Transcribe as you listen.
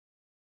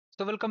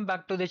So welcome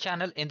back to the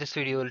channel. In this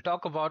video, we'll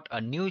talk about a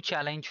new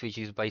challenge which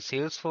is by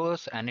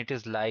Salesforce and it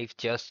is live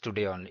just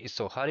today only.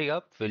 So hurry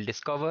up, we'll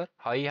discover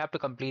how you have to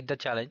complete the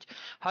challenge,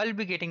 how you'll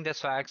be getting the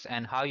swags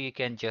and how you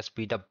can just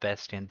be the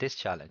best in this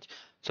challenge.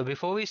 So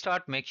before we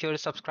start, make sure to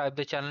subscribe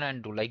the channel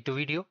and do like the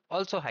video.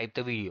 Also hype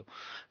the video.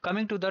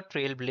 Coming to the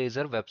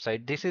Trailblazer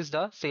website, this is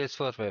the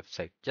Salesforce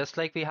website. Just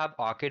like we have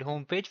arcade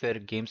homepage where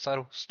games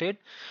are hosted,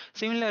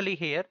 similarly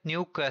here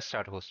new quests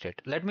are hosted.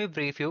 Let me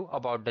brief you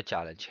about the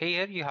challenge.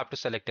 Here you have to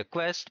select a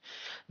quest,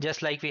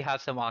 just like we have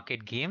some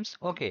arcade games.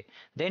 Okay,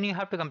 then you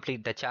have to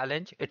complete the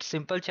challenge. It's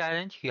simple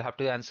challenge. You have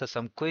to answer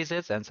some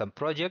quizzes and some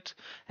projects,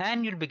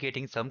 and you'll be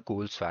getting some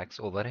cool swags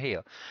over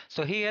here.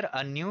 So here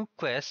a new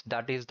quest,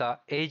 that is the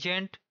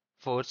Agent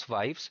Force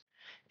Wives,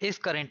 is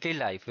currently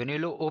live. When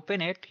you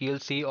open it, you'll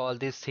see all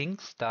these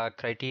things, the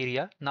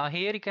criteria. Now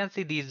here you can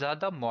see these are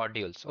the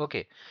modules.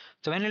 Okay,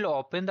 so when you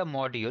open the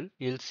module,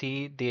 you'll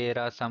see there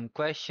are some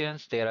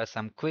questions, there are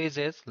some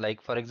quizzes.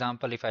 Like for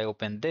example, if I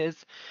open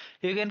this,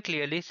 you can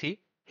clearly see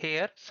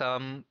here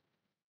some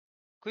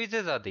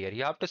quizzes are there.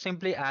 You have to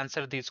simply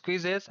answer these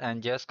quizzes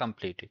and just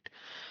complete it.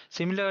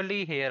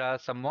 Similarly, here are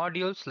some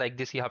modules like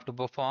this you have to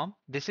perform.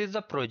 This is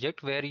the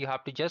project where you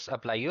have to just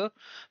apply your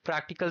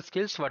practical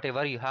skills,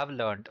 whatever you have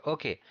learned.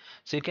 Okay,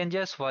 so you can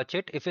just watch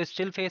it. If you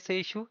still face a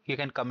issue, you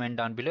can comment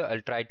down below.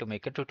 I'll try to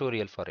make a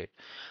tutorial for it.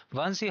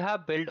 Once you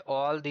have built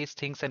all these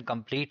things and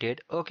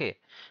completed, okay,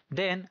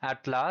 then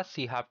at last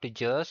you have to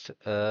just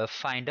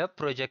find a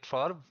project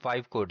for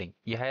vibe coding.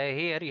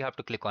 Here you have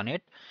to click on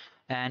it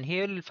and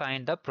here you'll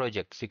find the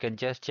projects. You can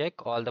just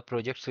check all the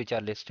projects which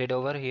are listed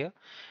over here,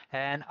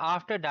 and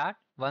after that,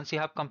 once you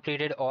have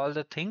completed all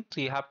the things,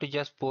 you have to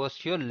just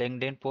post your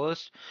LinkedIn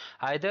post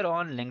either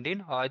on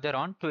LinkedIn or either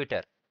on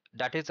Twitter,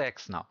 that is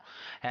X now.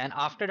 And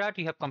after that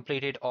you have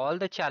completed all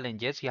the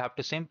challenges, you have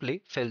to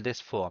simply fill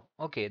this form.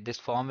 Okay, this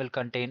form will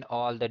contain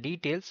all the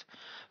details.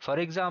 For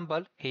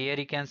example, here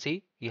you can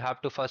see you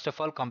have to first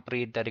of all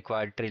complete the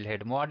required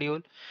trailhead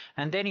module,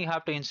 and then you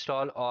have to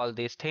install all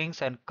these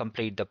things and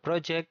complete the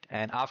project.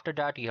 And after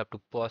that you have to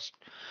post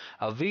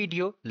a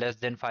video less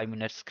than 5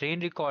 minutes screen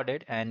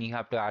recorded, and you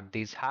have to add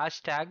this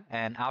hashtag.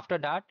 And after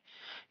that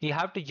you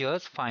have to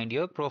just find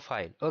your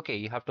profile. Okay,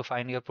 you have to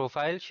find your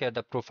profile, share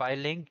the profile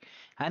link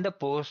and the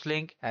post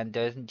link, and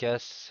then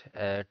just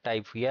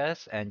type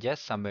yes and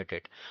just submit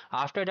it.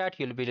 After that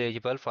you'll be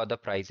eligible for the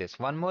prizes.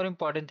 One more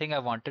important thing I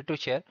wanted to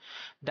share,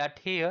 that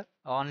here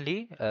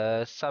only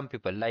some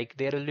people, like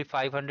there will be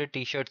 500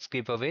 t-shirts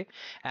giveaway,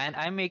 and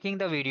I'm making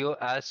the video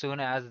as soon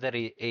as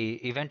the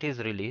event is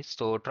released,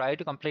 so try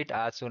to complete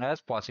as soon as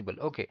possible.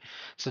 Okay,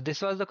 so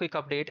this was the quick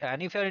update,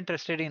 and if you're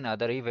interested in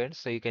other events,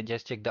 so you can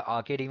just check the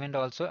arcade event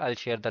also. I'll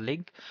share the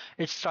link.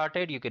 It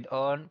started, you can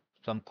earn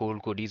some cool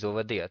goodies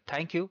over there.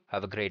 Thank you,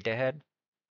 have a great day ahead.